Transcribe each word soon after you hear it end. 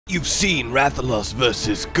You've seen Rathalos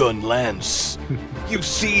versus Gun Lance. You've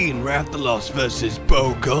seen Rathalos versus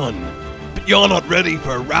Bow Gun. But you're not ready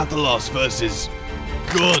for Rathalos versus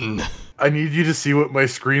Gun. I need you to see what my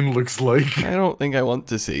screen looks like. I don't think I want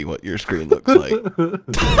to see what your screen looks like.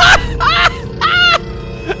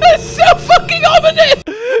 That's so fucking ominous!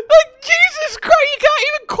 Like, Jesus Christ, you can't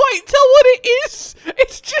even quite tell what it is!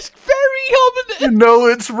 It's just very ominous! You know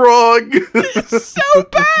it's wrong! It's so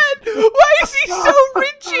bad! Why is he so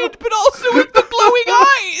rigid, but also with the glowing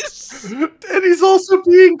eyes? And he's also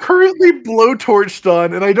being currently blowtorched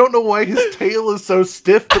on, and I don't know why his tail is so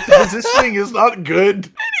stiff, but the positioning is not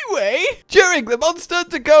good. Anyway, during the Monster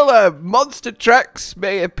Hunter Collab, monster tracks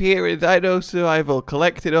may appear in Dino Survival.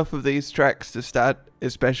 Collect enough of these tracks to start a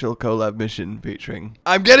special collab mission featuring.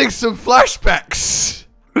 I'm getting some flashbacks.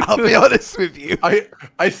 I'll be honest with you.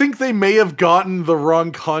 I think they may have gotten the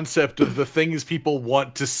wrong concept of the things people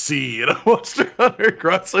want to see in a Monster Hunter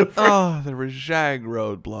crossover. Oh, the RAJANG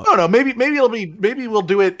roadblock. No, maybe we'll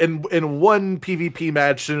do it in one PvP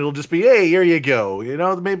match, and it'll just be, hey, here you go. You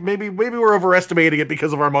know, maybe we're overestimating it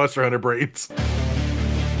because of our Monster Hunter brains.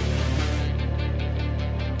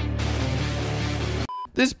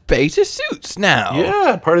 There's beta suits now.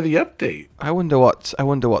 Yeah, part of the update. I wonder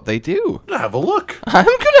what they do. Have a look. I'm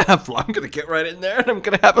gonna get right in there and I'm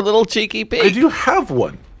gonna have a little cheeky peek. I do have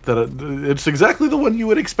one. It's exactly the one you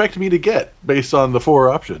would expect me to get based on the 4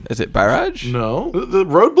 options. Is it Barrage? No, the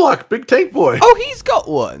Roadblock, big tank boy. Oh, he's got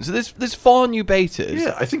one. So there's 4 new betas.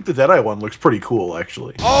 Yeah, I think the Deadeye one looks pretty cool,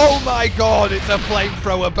 actually. Oh my god, it's a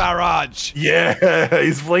flamethrower Barrage. Yeah,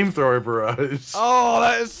 he's flamethrower Barrage. Oh,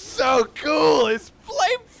 that is so cool. It's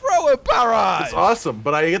flamethrower Barrage. It's awesome,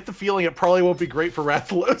 but I get the feeling it probably won't be great for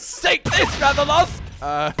Rathalos. Take this, Rathalos.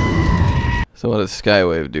 So what does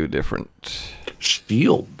Skywave do different?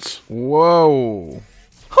 Shields. Whoa.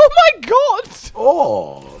 Oh my god!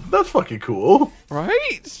 Oh, that's fucking cool. Right?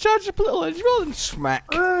 It's charge up a little energy ball and smack.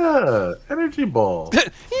 Energy ball. Yeah,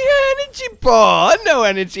 energy ball. I know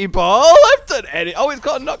energy ball. I've done any. Oh, it's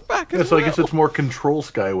got a knockback as So well. I guess it's more control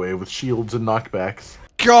Skywave with shields and knockbacks.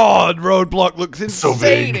 God, Roadblock looks So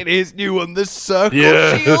insane big. in his new one. The circle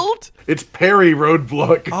Yeah. shield. It's parry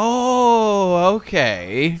Roadblock. Oh,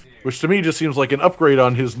 okay. Which to me just seems like an upgrade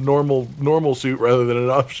on his normal suit rather than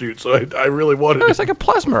an offshoot, so I really wanted Oh, it. it's like a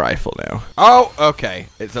plasma rifle now. Oh, okay.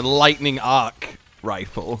 It's a lightning arc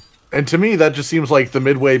rifle. And to me, that just seems like the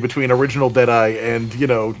midway between original Deadeye and, you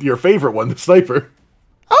know, your favorite one, the Sniper.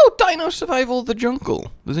 Oh, Dino Survival the Jungle.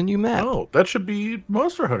 There's a new map. Oh, that should be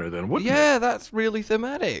Monster Hunter then, wouldn't it? Yeah, that's really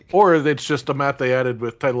thematic. Or it's just a map they added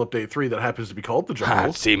with Title Update 3 that happens to be called the Jungle.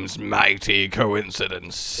 That seems mighty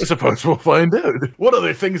coincidence. I suppose we'll find out. What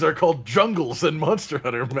other things are called jungles in Monster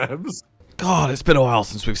Hunter maps? God, it's been a while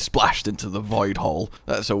since we've splashed into the void hole.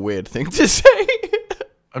 That's a weird thing to say.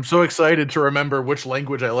 I'm so excited to remember which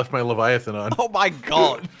language I left my Leviathan on. Oh my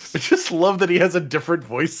god. I just love that he has a different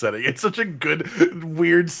voice setting. It's such a good,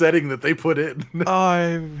 weird setting that they put in.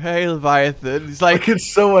 Oh, hey Leviathan. He's like,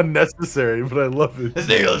 It's so unnecessary, but I love it. this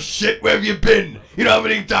little shit, where have you been? You know how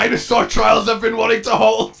many dinosaur trials I've been wanting to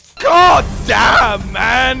hold? God damn,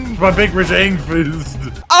 man. My big RAJANG fist.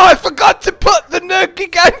 Oh, I forgot to put the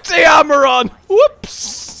Gigante armor on.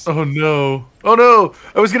 Whoops. Oh no. Oh no.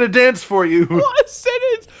 I was gonna dance for you. What a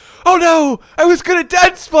sentence. Oh no, I was gonna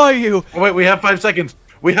dance for you. Oh, wait, we have 5 seconds.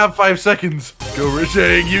 We have 5 seconds. Go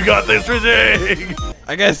RAJANG. You got this, RAJANG.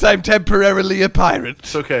 I guess I'm temporarily a pirate.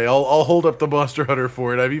 It's okay. I'll hold up the Monster Hunter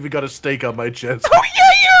for it. I've even got a stake on my chest. Oh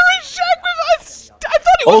yeah, you're a shag with us. I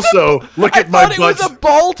thought it was Also, look at my I thought it was butt. a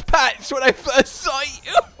bald patch when I first saw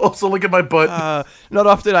you. Also, look at my butt. Not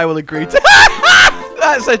often I will agree to.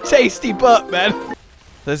 That's a tasty butt, man.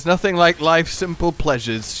 There's nothing like life's simple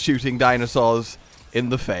pleasures, shooting dinosaurs in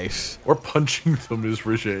the face. Or punching them is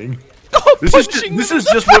RAJANG. Oh, This is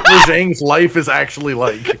just what RAJANG's life is actually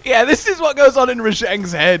like. Yeah, this is what goes on in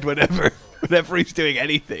RAJANG's head whenever he's doing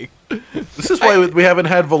anything. This is why we haven't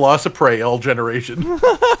had Velociprey all generation.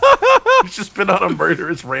 It's just been on a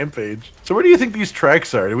murderous rampage. So where do you think these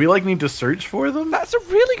tracks are? Do we like need to search for them? That's a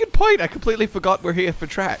really good point. I completely forgot we're here for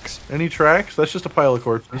tracks. Any tracks? That's just a pile of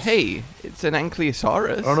corpses. Hey, it's an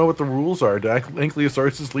Ankylosaurus. I don't know what the rules are. Do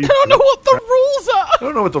Ankylosaurus leave? I don't know what the rules are. I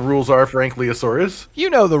don't know what the rules are for Ankylosaurus. You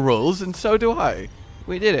know the rules, and so do I.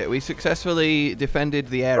 We did it. We successful defended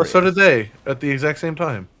the area. Oh, so did they at the exact same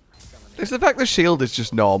time. It's the fact the shield is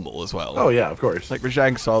just normal as well. Oh yeah, of course. Like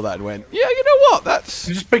RAJANG saw that and went, yeah, you know what? That's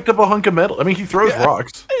He just picked up a hunk of metal. I mean, he throws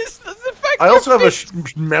rocks. it's the fact I also have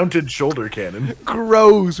that a mounted shoulder cannon.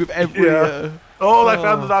 grows with every. Yeah. Oh, I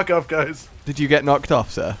found the knockoff, guys. Did you get knocked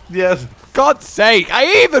off, sir? Yes. God's sake!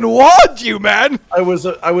 I even warned you, man. I was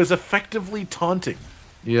effectively taunting.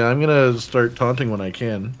 Yeah, I'm gonna start taunting when I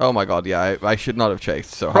can. Oh my god, yeah, I should not have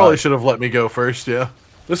chased so Probably hard. should have let me go first, yeah.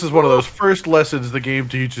 This is one of those first lessons the game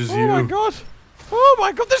teaches you. Oh my god. Oh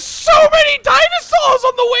my god, there's so many dinosaurs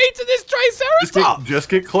on the way to this Triceratops! Just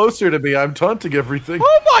get closer to me, I'm taunting everything.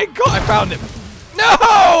 Oh my god, I found him.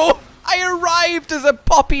 No! I arrived as a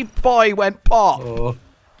poppy boy went pop. Oh.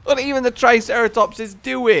 What even the Triceratops is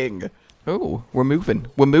doing. Oh, we're moving.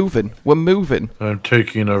 We're moving. We're moving. I'm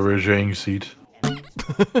taking a RAJANG seat.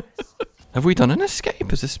 Have we done an escape?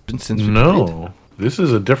 Has this been since we played? No. This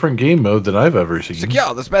is a different game mode than I've ever seen.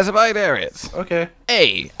 Secure the specified areas. Okay.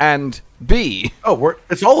 A and B. Oh,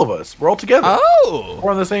 it's all of us. We're all together. Oh.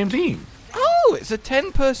 We're on the same team. Oh, it's a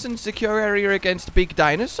 10-person secure area against Big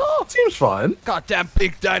Dinosaur. Seems fun. Goddamn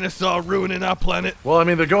Big Dinosaur ruining our planet. Well, I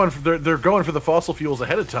mean, they're going for the fossil fuels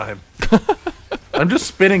ahead of time. I'm just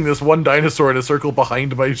spinning this one dinosaur in a circle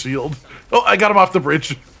behind my shield. Oh, I got him off the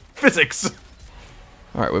bridge. Physics.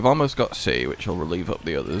 All right, we've almost got C, which will relieve up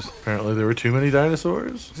the others. Apparently there were too many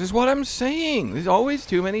dinosaurs. This is what I'm saying. There's always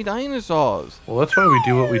too many dinosaurs. Well, that's why we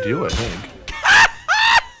do what we do, I think. I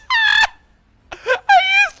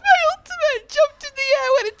used my ultimate, jumped in the air,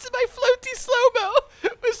 went into my floaty slow-mo,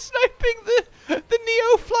 was sniping the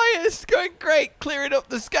Neo flyers, going great, clearing up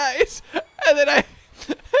the skies, and then I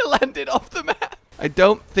landed off the map. I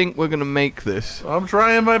don't think we're gonna make this. I'm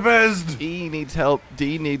trying my best. E needs help.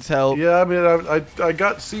 D needs help. Yeah, I mean, I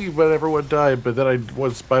got C when everyone died, but then I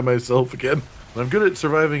was by myself again. I'm good at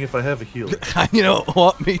surviving if I have a healer. You know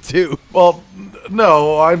what? Me too. Well,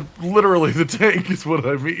 no, I'm literally the tank is what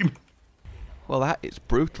I mean. Well, that is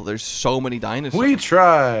brutal. There's so many dinosaurs. We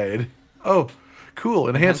tried. Oh, cool.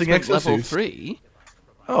 Enhancing exosuits. Level 3.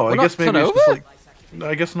 Oh, We're I guess not maybe it's done just over? like, no,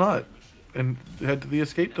 I guess not. And head to the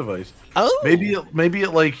escape device. Oh. Maybe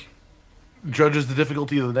it like judges the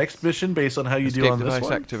difficulty of the next mission based on how you do on this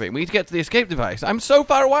one. Activate. We need to get to the escape device. I'm so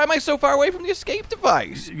far. Why am I so far away from the escape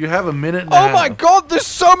device? You have a minute and a half. Oh my god, there's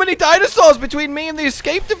so many dinosaurs between me and the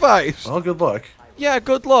escape device. Well, good luck. Yeah,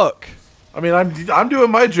 good luck. I mean, I'm doing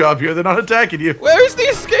my job here. They're not attacking you. Where is the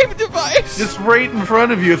escape device? It's right in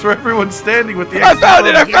front of you. It's where everyone's standing with the I found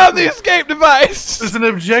it! I found the escape device! There's an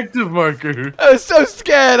objective marker. I was so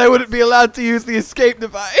scared I wouldn't be allowed to use the escape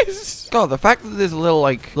device. God, the fact that there's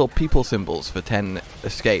little people symbols for 10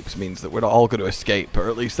 escapes means that we're not all going to escape, or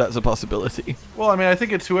at least that's a possibility. Well, I mean, I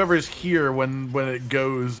think it's whoever's here when it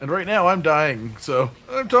goes. And right now, I'm dying, so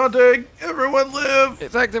I'm taunting. Everyone live.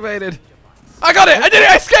 It's activated. I got it! I did it!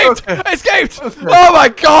 I escaped! Okay. I escaped! Okay. Oh my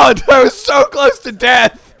god! I was so close to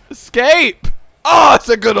death! Escape! Oh, it's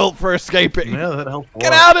a good ult for escaping. Yeah, that helped.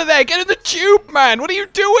 Get out of there! Get in the tube, man! What are you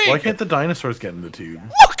doing? Why can't the dinosaurs get in the tube?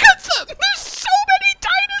 Look at them! There's so many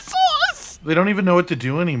dinosaurs! They don't even know what to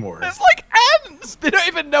do anymore. There's like ants! They don't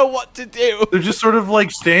even know what to do. They're just sort of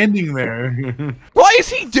like standing there. What is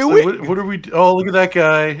he doing? So what are we? Oh, look at that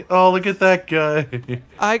guy. Oh, look at that guy.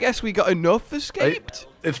 I guess we got enough escaped.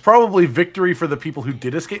 It's probably victory for the people who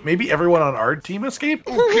did escape. Maybe everyone on our team escaped.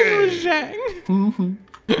 RAJANG.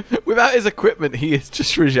 Without his equipment, he is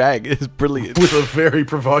just RAJANG. It's brilliant. With a very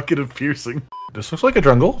provocative piercing. This looks like a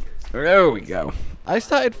jungle. There we go. I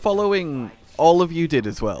started following all of you did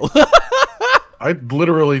as well. I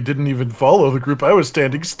literally didn't even follow the group. I was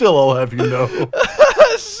standing still, I'll have you know.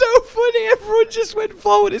 That's so funny. Everyone just went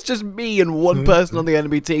forward. It's just me and one person on the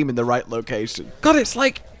enemy team in the right location. God, it's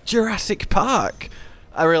like Jurassic Park.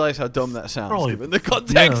 I realize how dumb that sounds given the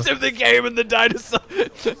context of the game and the dinosaur.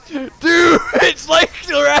 Dude, it's like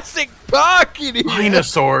Jurassic Park in here.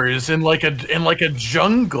 Dinosaurs in like a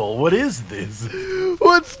jungle. What is this?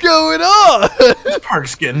 What's going on? This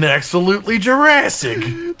park's getting absolutely Jurassic.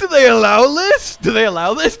 Do they allow this? Do they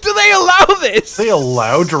allow this? Do they allow this? They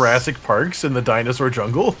allow Jurassic Parks in the dinosaur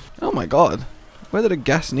jungle? Oh my god. Where did a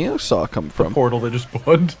gas Neosaur come from? The portal that just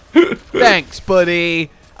spawned. Thanks,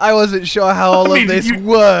 buddy. I wasn't sure how all of this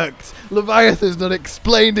worked. Leviathan's not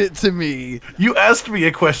explained it to me. You asked me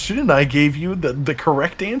a question and I gave you the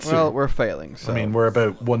correct answer. Well, we're failing, so. I mean, we're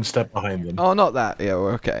about one step behind them. Oh, not that. Yeah,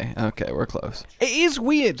 we're okay. Okay, we're close. It is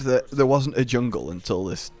weird that there wasn't a jungle until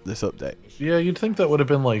this update. Yeah, you'd think that would have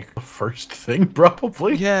been like the first thing,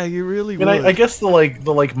 probably. Yeah, you really would. I guess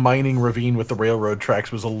the mining ravine with the railroad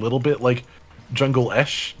tracks was a little bit like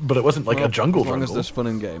jungle-esh, but it wasn't like a jungle. As long as there's fun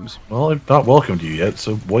in games. Well, I've not welcomed you yet,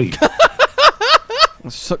 so wait.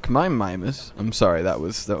 Suck my mimers. I'm sorry, that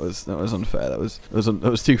was unfair. That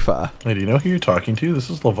was too far. Hey, do you know who you're talking to? This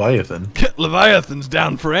is Leviathan. Leviathan's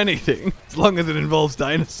down for anything, as long as it involves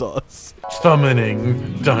dinosaurs.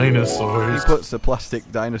 Summoning dinosaurs. He puts a plastic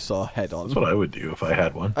dinosaur head on. That's what I would do if I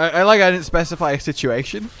had one. I didn't specify a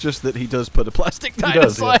situation, just that he does put a plastic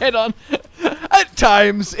dinosaur head on. At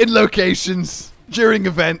times, in locations. during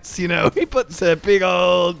events, you know. He puts a big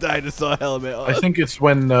old dinosaur helmet on. I think it's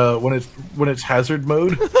when it's hazard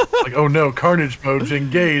mode. Like, oh no, carnage mode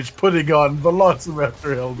engaged, putting on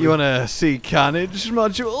Velociraptor helmet. You want to see Carnage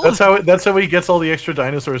module? That's how he gets all the extra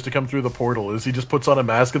dinosaurs to come through the portal, is he just puts on a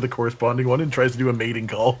mask of the corresponding one and tries to do a mating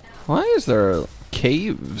call. Why is there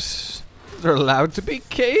caves? Is there allowed to be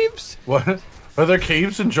caves? What? Are there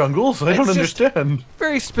caves and jungles? I don't understand.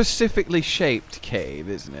 Very specifically shaped cave,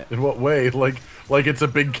 isn't it? In what way? Like it's a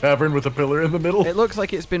big cavern with a pillar in the middle? It looks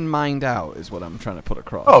like it's been mined out, is what I'm trying to put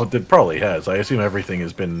across. Oh, it probably has. I assume everything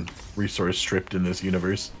has been resource stripped in this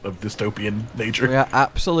universe of dystopian nature. We are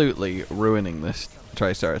absolutely ruining this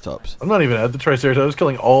Triceratops. I'm not even at the Triceratops,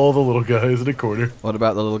 killing all the little guys in the corner. What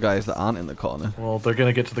about the little guys that aren't in the corner? Well, they're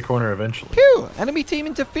gonna get to the corner eventually. Phew! Enemy team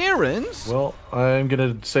interference? Well, I'm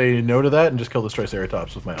gonna say no to that and just kill this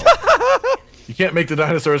Triceratops with my helmet. You can't make the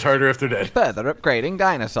dinosaurs harder if they're dead. Further upgrading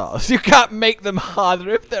dinosaurs. You can't make them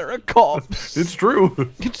harder if they're a corpse. It's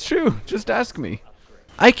true. It's true. Just ask me.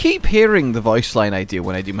 I keep hearing the voice line I do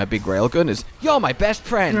when I do my big railgun is, "You're my best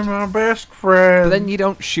friend." You're my best friend. But then you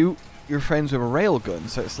don't shoot your friends with a railgun,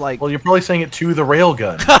 so it's like... Well, you're probably saying it to the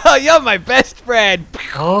railgun. You're my best friend.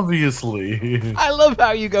 Obviously. I love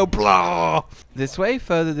how you go blah. This way,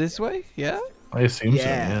 further this way, yeah? I assume so,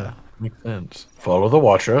 yeah. Makes sense. Follow the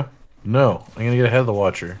Watcher. No, I'm gonna get ahead of the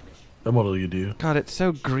Watcher. Then what'll you do? God, it's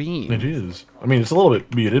so green. It is. I mean, it's a little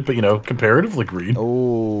bit muted, but, you know, comparatively green.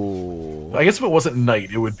 Oh. I guess if it wasn't night,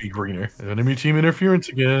 it would be greener. Enemy team interference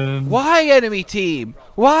again. Why, enemy team?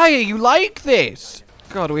 Why are you like this?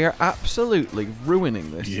 God, we are absolutely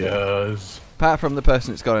ruining this thing. Yes. Apart from the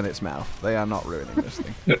person it's got in its mouth. They are not ruining this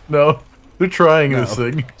thing. No, they're trying this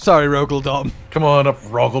thing. Sorry, Rogaldom. Come on up,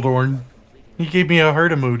 Rogaldorn. He gave me a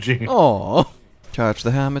heart emoji. Aww. Charge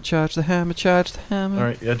the hammer, charge the hammer, charge the hammer.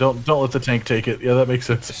 Alright, yeah, don't let the tank take it. Yeah, that makes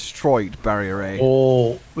sense. Destroyed Barrier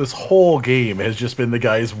A. This whole game has just been the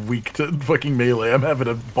guy's weak to fucking melee. I'm having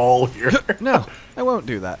a ball here. No, I won't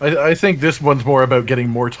do that. I think this one's more about getting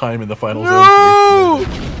more time in the final zone. No!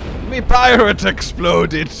 Me pirate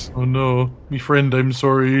exploded. Oh no, me friend, I'm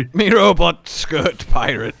sorry. Me robot skirt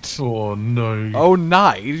pirate. Oh no. Oh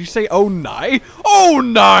nigh? Did you say oh nigh? Oh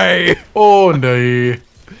nigh! Oh no.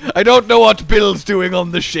 I don't know what Bill's doing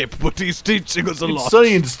on the ship, but he's teaching us a lot. It's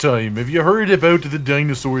science time. Have you heard about the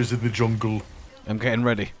dinosaurs in the jungle? I'm getting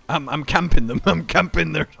ready. I'm camping them. I'm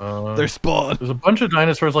camping their spawn. There's a bunch of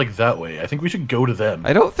dinosaurs like that way. I think we should go to them.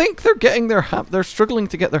 I don't think they're getting their they're struggling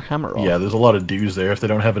to get their hammer off. Yeah, there's a lot of dudes there. If they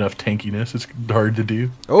don't have enough tankiness, it's hard to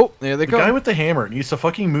do. Oh, there they go. The guy with the hammer needs to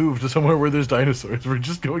fucking move to somewhere where there's dinosaurs. We're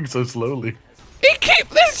just going so slowly.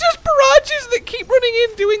 There's just barrages that keep running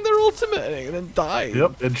in, doing their ultimate, and then die.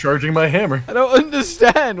 Yep, and charging my hammer. I don't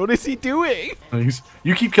understand. What is he doing?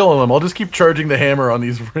 You keep killing them. I'll just keep charging the hammer on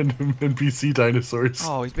these random NPC dinosaurs.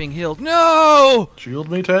 Oh, he's being healed. No! Shield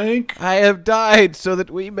me, tank. I have died so that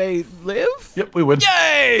we may live? Yep, we win.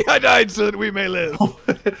 Yay! I died so that we may live.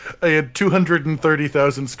 I had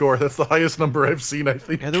 230,000 score. That's the highest number I've seen, I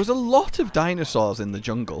think. Yeah, there was a lot of dinosaurs in the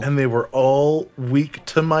jungle. And they were all weak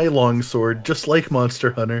to my longsword, just like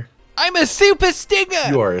Monster Hunter. I'm a super stinger!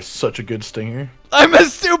 You are such a good stinger. I'm a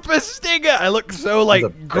super stinger! I look so, like,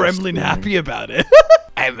 gremlin stinger. happy about it.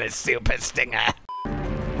 I'm a super stinger.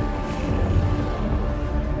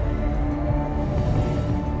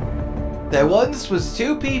 There once was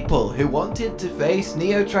two people who wanted to face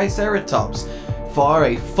Neo Triceratops for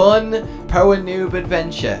a fun pro and noob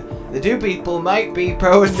adventure. The two people might be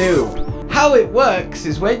pro and noob. How it works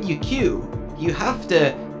is when you queue, you have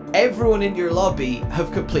to... Everyone in your lobby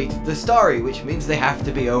have completed the story, which means they have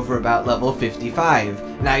to be over about level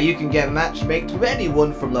 55. Now you can get matchmaked with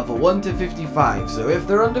anyone from level 1 to 55, so if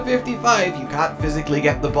they're under 55, you can't physically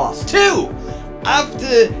get the boss. 2!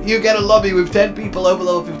 After you get a lobby with 10 people over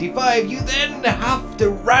level 55, you then have to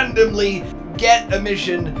randomly get a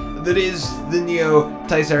mission that is the Neo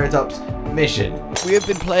Triceratops mission. We have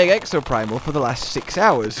been playing Exoprimal for the last 6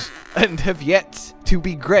 hours, and have yet to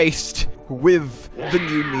be graced with the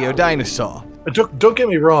new Neo Dinosaur. Don't get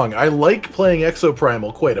me wrong, I like playing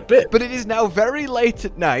Exoprimal quite a bit. But it is now very late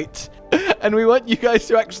at night, and we want you guys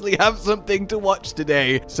to actually have something to watch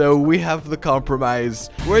today, so we have the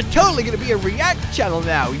compromise. We're totally going to be a React channel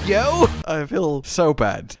now, yo! I feel so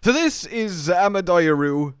bad. So this is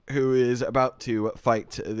Amadoyaru, who is about to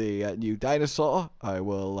fight the new dinosaur. I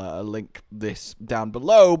will link this down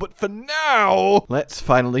below, but for now, let's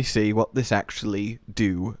finally see what this actually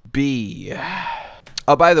do be.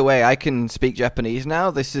 Oh, by the way, I can speak Japanese now.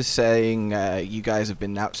 This is saying you guys have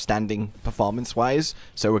been outstanding performance-wise,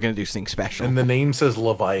 so we're going to do something special. And the name says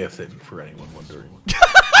Leviathan, for anyone wondering.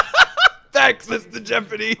 X. That's the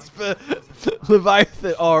Japanese for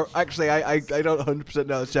Leviathan. Or actually, I don't 100%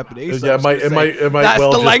 know it's Japanese. So yeah, it might that's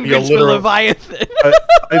well the just language be a literal, for Leviathan.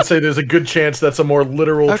 I'd say there's a good chance that's a more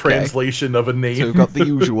literal translation of a name. So we've got the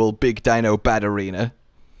usual big dino bad arena.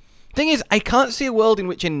 Thing is, I can't see a world in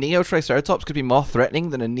which a Neo Triceratops could be more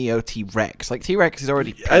threatening than a Neo T-Rex. Like, T-Rex is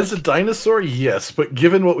already peak. As a dinosaur, yes, but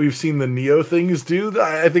given what we've seen the Neo things do,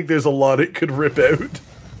 I think there's a lot it could rip out.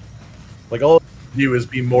 Like, all it can do is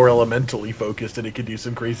be more elementally focused, and it could do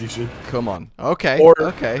some crazy shit. Come on. Okay. Or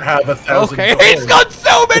okay. have 1,000 Okay, horns. it's got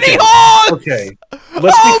so many horns! Okay,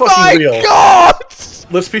 let's be fucking real. Oh my god!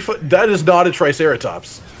 Let's be that is not a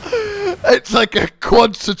Triceratops. It's like a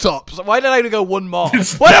Quadceratops. Why did I go one more?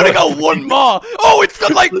 Why did I go one more? Oh, it's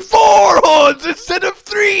got like 4 horns instead of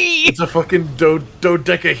 3! It's a fucking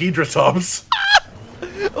dodecahedrotops.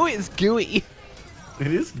 Oh, it's gooey. It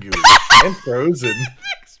is gooey and frozen.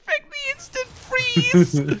 Expect the instant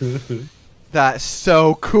freeze. That's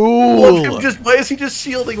so cool. Look, why is he just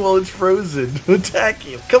shielding while it's frozen? Attack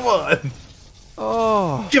him! Come on.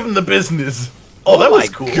 Oh, give him the business. Oh, that was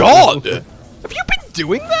cool. God, have you been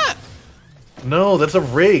doing that? No, that's a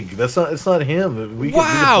rig. That's not. It's not him.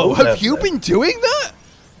 Wow, have you been doing that?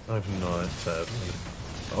 I've not, sadly.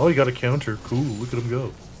 Oh, he got a counter. Cool. Look at him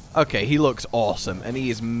go. Okay, he looks awesome, and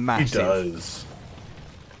he is massive. He does.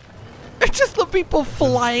 I just love people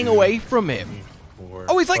flying away from him. 4,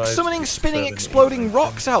 Oh, he's like 5, summoning 6, spinning, 7, exploding 8,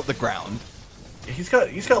 rocks out the ground. He's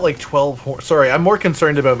got like 12 horns. Sorry, I'm more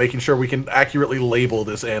concerned about making sure we can accurately label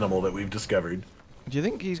this animal that we've discovered. Do you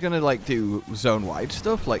think he's gonna like do zone-wide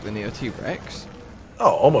stuff like the Neo T-Rex?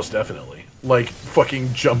 Oh, almost definitely. Like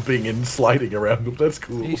fucking jumping and sliding around him. That's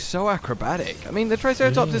cool. He's so acrobatic. I mean, the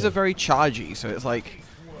Triceratops is a very chargy, so it's like...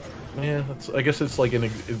 Yeah, I guess it's like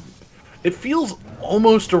it feels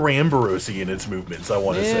almost Aramboros-y in its movements, I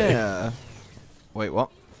want to say. Yeah. Wait, what?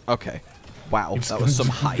 Okay. Wow, that was some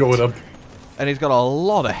height. Going up. And he's got a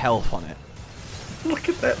lot of health on it. Look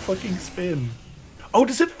at that fucking spin. Oh,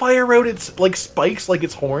 does it fire out its like spikes like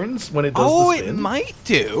its horns when it does the spin? It might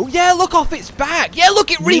do. Yeah, look off its back. Yeah,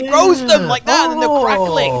 look, it regrows them like that, and they're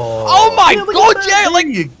crackling. Oh my god, yeah, like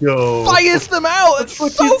you go. Fires them out. That's so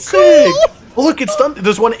cool. Sick. Oh, look, it's stunned.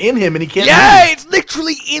 There's one in him, and he can't. Yeah, move. it's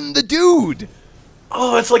literally in the dude.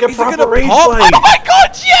 Oh, it's like a proper rage pop? fight. Oh my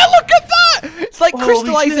god, yeah, look at that. It's like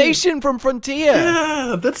crystallization from Frontier.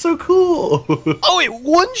 Yeah, that's so cool. Oh, it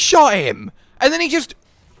one-shot him, and then he just.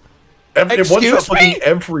 Excuse me?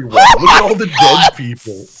 Everyone. Oh look at all the dead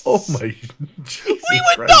people. Oh my. Jesus we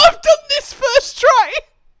would Christ. not have done this first try.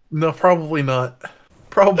 No, probably not.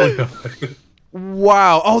 Probably not.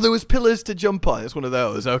 Wow. Oh, there was pillars to jump on. It's one of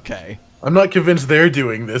those. Okay. I'm not convinced they're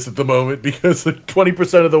doing this at the moment because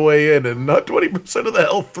 20% of the way in and not 20% of the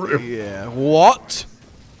health through. Yeah. What?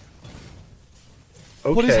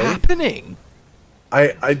 Okay. What is happening?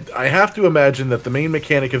 I have to imagine that the main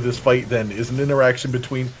mechanic of this fight then is an interaction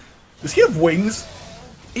between... Does he have wings?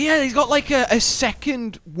 Yeah, he's got like a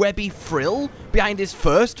second webby frill behind his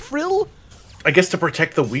first frill. I guess to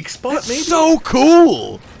protect the weak spot, That's maybe? so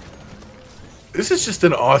cool! This is just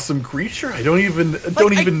an awesome creature. I don't even know I how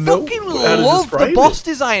to fucking love describe the boss it.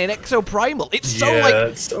 design in Exoprimal. It's so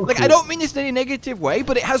it's so like cool. I don't mean this in any negative way,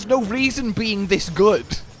 but it has no reason being this good.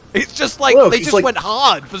 It's just like Well, they it's just like- went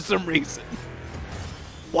hard for some reason.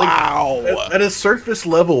 Wow. At a surface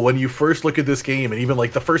level, when you first look at this game, and even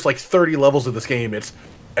like the first like 30 levels of this game, it's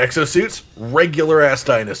exosuits, regular ass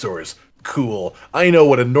dinosaurs. Cool. I know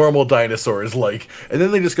what a normal dinosaur is like. And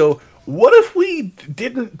then they just go, what if we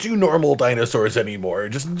didn't do normal dinosaurs anymore?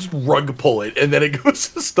 Just rug pull it, and then it goes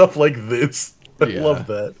to stuff like this. I love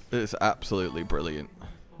that. It's absolutely brilliant.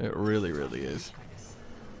 It really, really is.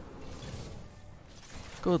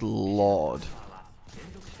 Good lord.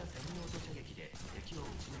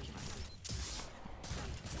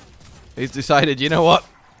 He's decided, you know what?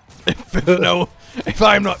 If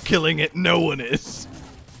I'm not killing it, no one is.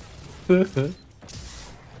 At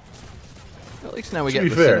least now we get the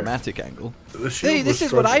cinematic angle. See, this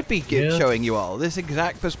is what I'd be showing you all. This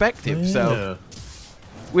exact perspective. So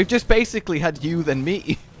we've just basically had you then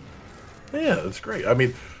me. Yeah, that's great. I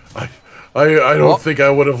mean, I don't think I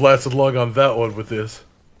would have lasted long on that one with this.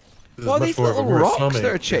 Well, these little rocks that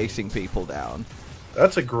are chasing people down.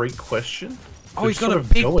 That's a great question. Oh, he's got a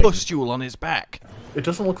big pustule on his back. It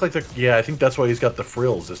doesn't look like yeah, I think that's why he's got the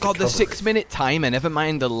frills. God, the 6-minute timer, never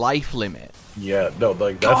mind the life limit. Yeah, no,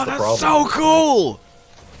 like that's the problem. That's so cool!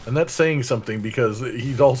 And that's saying something because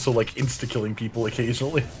he's also like insta-killing people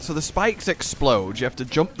occasionally. So the spikes explode, you have to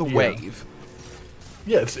jump the wave.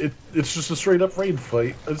 Yeah, it's just a straight up raid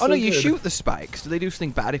fight. Oh no, you shoot the spikes. Do they do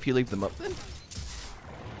something bad if you leave them up then?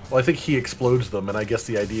 Well, I think he explodes them, and I guess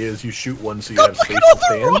the idea is you shoot one so you God, have look space at all to the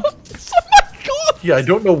stand. rocks! Oh my god! Yeah, I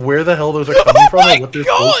don't know where the hell those are coming from or what they're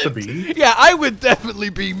supposed to be. Yeah, I would definitely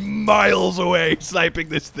be miles away sniping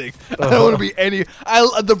this thing. I don't want to be any...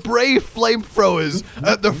 the brave flamethrowers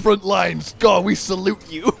at the front lines. God, we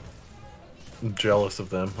salute you. I'm jealous of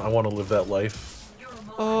them. I want to live that life.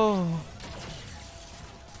 Oh.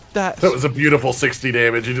 That was a beautiful 60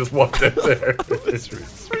 damage. He just walked in there. It's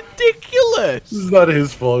ridiculous. This is not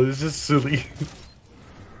his fault. It's just silly.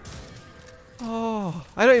 Oh,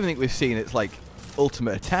 I don't even think we've seen its like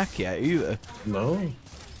ultimate attack yet either. No.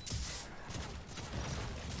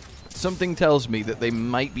 Something tells me that they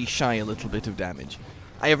might be shy a little bit of damage.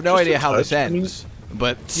 I have no idea how this ends,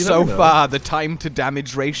 but so far the time to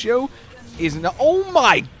damage ratio is not. Oh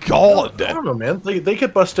my god! I don't know, man. They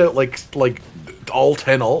could bust out like all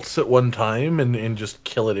 10 alts at one time and just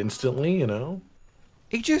kill it instantly, you know?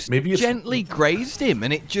 He just gently grazed him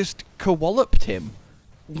and it just co-walloped him.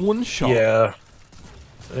 One shot. Yeah.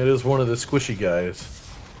 It is one of the squishy guys.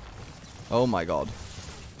 Oh my god.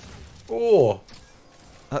 Oh.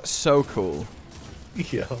 That's so cool.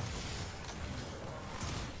 Yeah.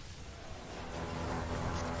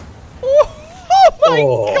 Oh my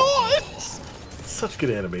god! Such good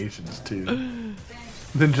animations, too.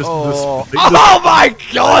 Then just oh my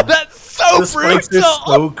god, that's so brutal! Is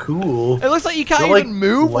so cool. It looks like you can't even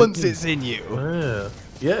move once it's in you.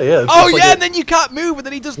 Yeah. Oh yeah, and then you can't move, and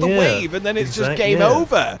then he does the wave, and then it's just game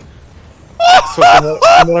over. So from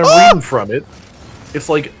what I'm reading from it, it's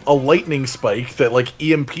like a lightning spike that like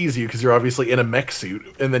EMPs you because you're obviously in a mech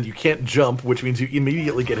suit, and then you can't jump, which means you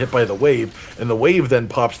immediately get hit by the wave, and the wave then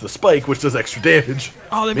pops the spike, which does extra damage.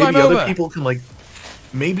 Oh, they maybe other people can like.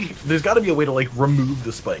 Maybe there's got to be a way to like remove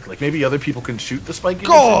the spike. Like maybe other people can shoot the spike.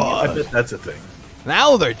 God, I bet that's a thing.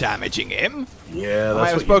 Now they're damaging him. Yeah,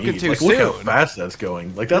 that's what spoken you need. too like, soon. Look how fast that's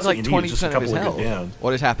going. Like that's like what you need. Just a couple of good down.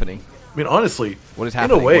 What is happening? I mean, honestly, what is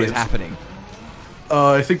happening? In a way, what is happening?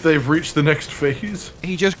 I think they've reached the next phase.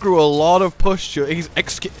 He just grew a lot of push to. He's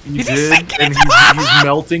sinking and he's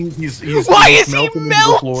melting. He's Why is he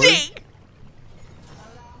melting?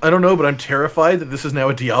 I don't know, but I'm terrified that this is now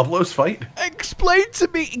a Diablos fight. Explain to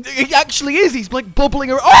me. It actually is. He's like bubbling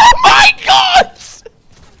around. Oh my god!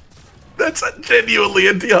 That's genuinely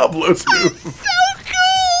a Diablos move. So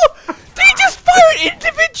cool! Did he just fire an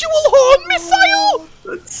individual horn missile?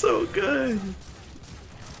 That's so good.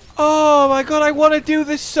 Oh my god, I want to do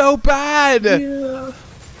this so bad. Yeah.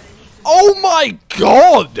 Oh my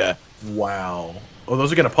god! Wow. Oh,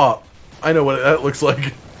 those are gonna pop. I know what that looks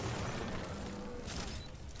like.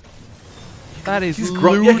 That is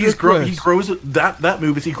ludicrous. He grows that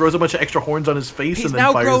move is he grows a bunch of extra horns on his face and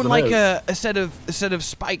then fires them out. He's now grown like a set of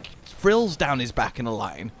spike frills down his back in a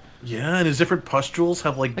line. Yeah, and his different pustules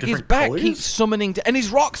have like different his back colors. keeps summoning, and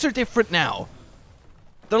his rocks are different now.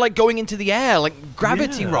 They're like going into the air, like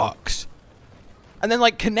gravity rocks, and then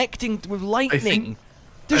like connecting with lightning.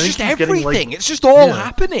 There's just everything. Like, it's just all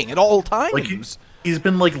happening at all times. Like he's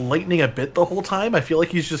been like lightning a bit the whole time. I feel like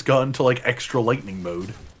he's just gone to like extra lightning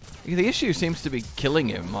mode. The issue seems to be killing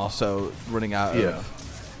him, also running out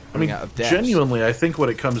of depth. Genuinely, I think what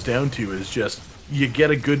it comes down to is just you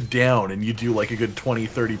get a good down and you do like a good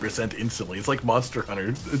 20-30% instantly. It's like Monster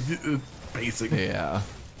Hunter pacing. Yeah.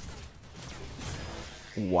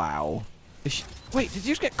 Wow. Wait, did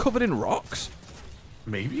you just get covered in rocks?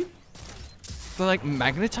 Maybe. They're like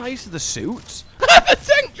magnetized to the suits? The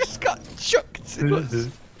tank just got chucked to us.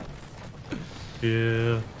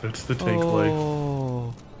 Yeah, that's the tank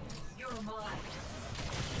life.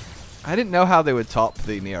 I didn't know how they would top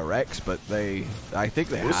the Neo Rex, but I think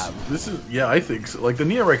they have. This is, yeah, I think so. Like the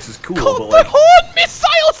Neo Rex is cool, God, but like the horn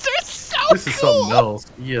missiles are so this is something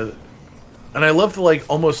else. Yeah, and I love the like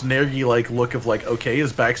almost Nergy like look of like, okay,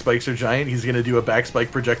 his back spikes are giant. He's gonna do a back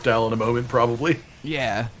spike projectile in a moment, probably.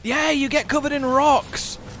 Yeah, yeah, you get covered in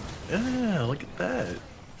rocks. Yeah, look at that. Yeah,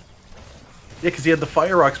 because he had the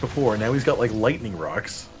fire rocks before, now he's got like lightning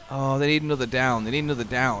rocks. Oh, they need another down. They need another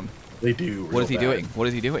down. They do. What is he doing? What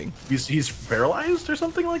is he doing? He's paralyzed or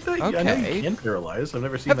something like that. Okay. I know you can paralyze. I've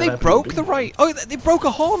never seen. Have that they broke the right? Oh, they broke a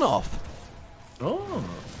horn off. Oh.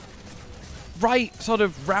 Right, sort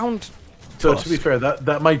of round. So to be fair,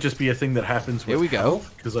 that might just be a thing that happens with Here we go.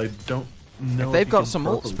 Because I don't know. If they've got some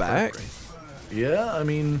ults back. Yeah, I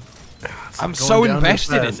mean, I'm so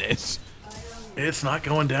invested in this. It's not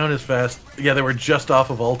going down as fast. Yeah, they were just off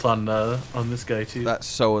of ult on this guy too. That's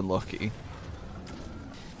so unlucky.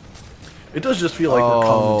 It does just feel like we're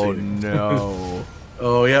commentating. No.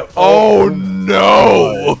 Oh yeah. Oh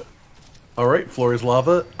no. All right, floor is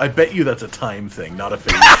lava. I bet you that's a time thing, not a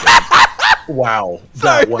phase thing. Wow.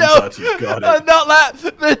 Sorry, That one no, touch, you got it. not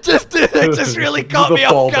that. It just really caught The me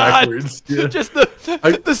fall off guard. backwards, yeah. Just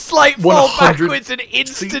the slight fall 100 backwards and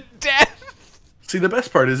instant death. See, the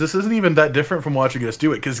best part is this isn't even that different from watching us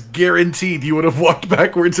do it, because guaranteed you would have walked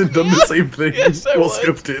backwards and done the same thing Yes, I while would.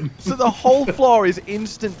 scooped in. So the whole floor is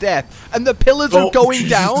instant death, and the pillars are going Jesus.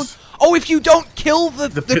 down. Oh, if you don't kill the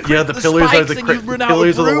Yeah, the pillars are spikes, the then you run out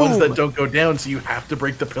pillars of are the room. ones that don't go down, so you have to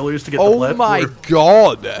break the pillars to get the Oh platform. my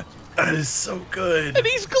god! That is so good. And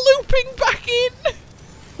he's glooping back in.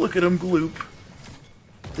 Look at him gloop.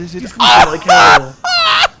 This is He's glooping like hell.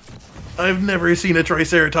 I've never seen a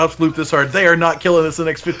Triceratops gloop this hard. They are not killing us the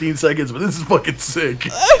next 15 seconds, but this is fucking sick.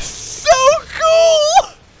 That's so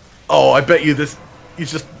cool. Oh, I bet you this.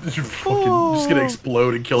 He's just fucking just gonna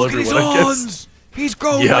explode and kill Look at his everyone. I guess. horns. He's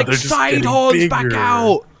grown Yeah, like they're just side getting horns back bigger.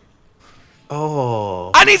 out.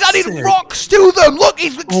 Oh. And he's added sick. rocks to them. Look,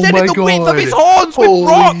 he's extended my the width of God. his horns Holy with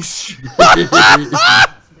rocks. shit.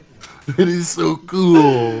 It is so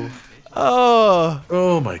cool. Oh,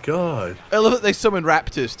 Oh my god. I love that they summon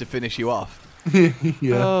raptors to finish you off.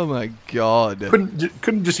 Yeah. Oh my god.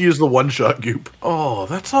 Couldn't just use the one-shot goop. Oh,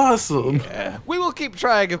 that's awesome. Yeah. We will keep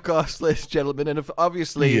trying, of course, ladies and gentlemen, and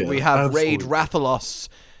obviously Yeah, we have Raid absolutely. Rathalos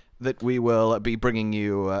that we will be bringing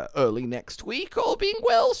you early next week, all being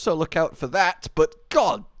well, so look out for that, but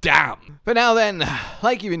god damn. For now then,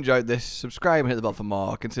 like you enjoyed this, subscribe and hit the bell for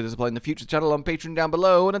more, consider supporting the future channel on Patreon down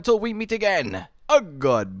below, and until we meet again, a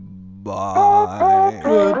goodbye.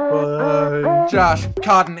 Goodbye. Josh,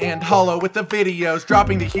 Cotton, and Hollow with the videos,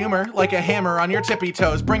 dropping the humor like a hammer on your tippy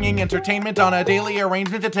toes, bringing entertainment on a daily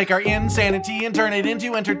arrangement to take our insanity and turn it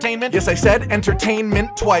into entertainment. Yes, I said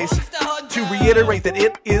entertainment twice, to reiterate that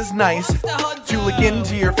it is nice to look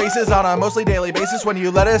into your faces on a mostly daily basis when you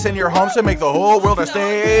let us in your homes to make the whole world a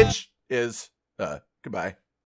stage. Goodbye.